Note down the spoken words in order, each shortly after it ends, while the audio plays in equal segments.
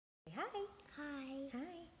Hi.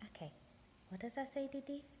 Hi. Okay. What does that say,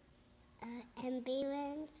 Didi?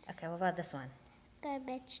 Ambulance. Okay, what about this one?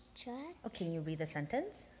 Garbage truck. Oh, can you read the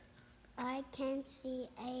sentence? I can see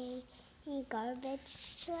a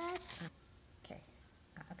garbage truck. Okay.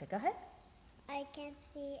 Okay, go ahead. I can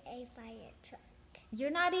see a fire truck.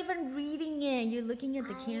 You're not even reading it. You're looking at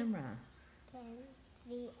the camera. Can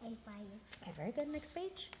see a fire truck. Okay, very good. Next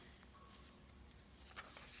page.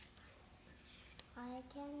 I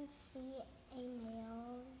can see a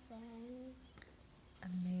mail van. A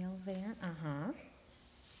mail van. Uh-huh.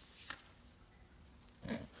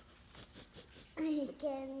 I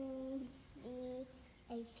can see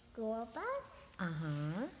a school bus.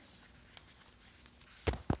 Uh-huh.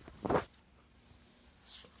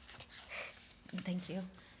 Thank you.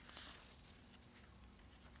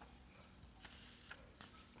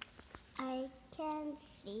 I can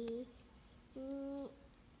see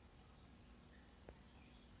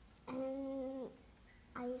an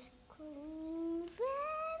ice cream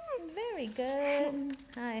van. Very good.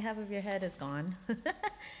 Hi, half of your head is gone.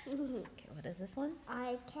 Okay, what is this one?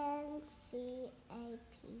 I can see a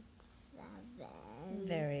pizza van.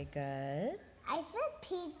 Very good. I said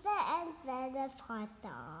pizza instead of hot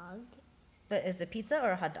dog. But is it pizza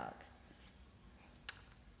or a hot dog?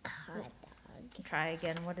 Hot dog. Try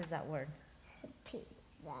again. What is that word? Pizza.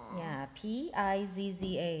 Yeah,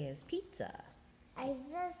 P-I-Z-Z-A is pizza. I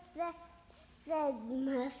just said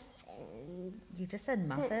muffins. You just said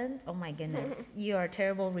muffins? Oh my goodness. You are a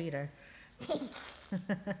terrible reader.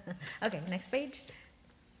 Okay, next page.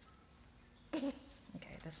 Okay,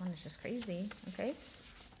 this one is just crazy. Okay.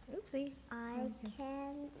 Oopsie. I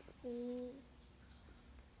can see.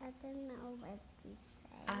 I don't know what to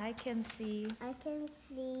say. I can see. I can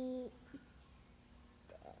see.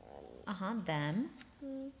 Them.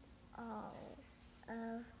 All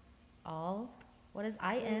of All. What is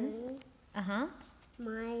I-N?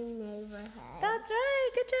 my neighborhood. That's right.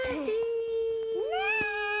 Good job, Dee.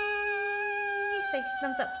 Say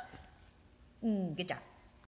thumbs up. Good job.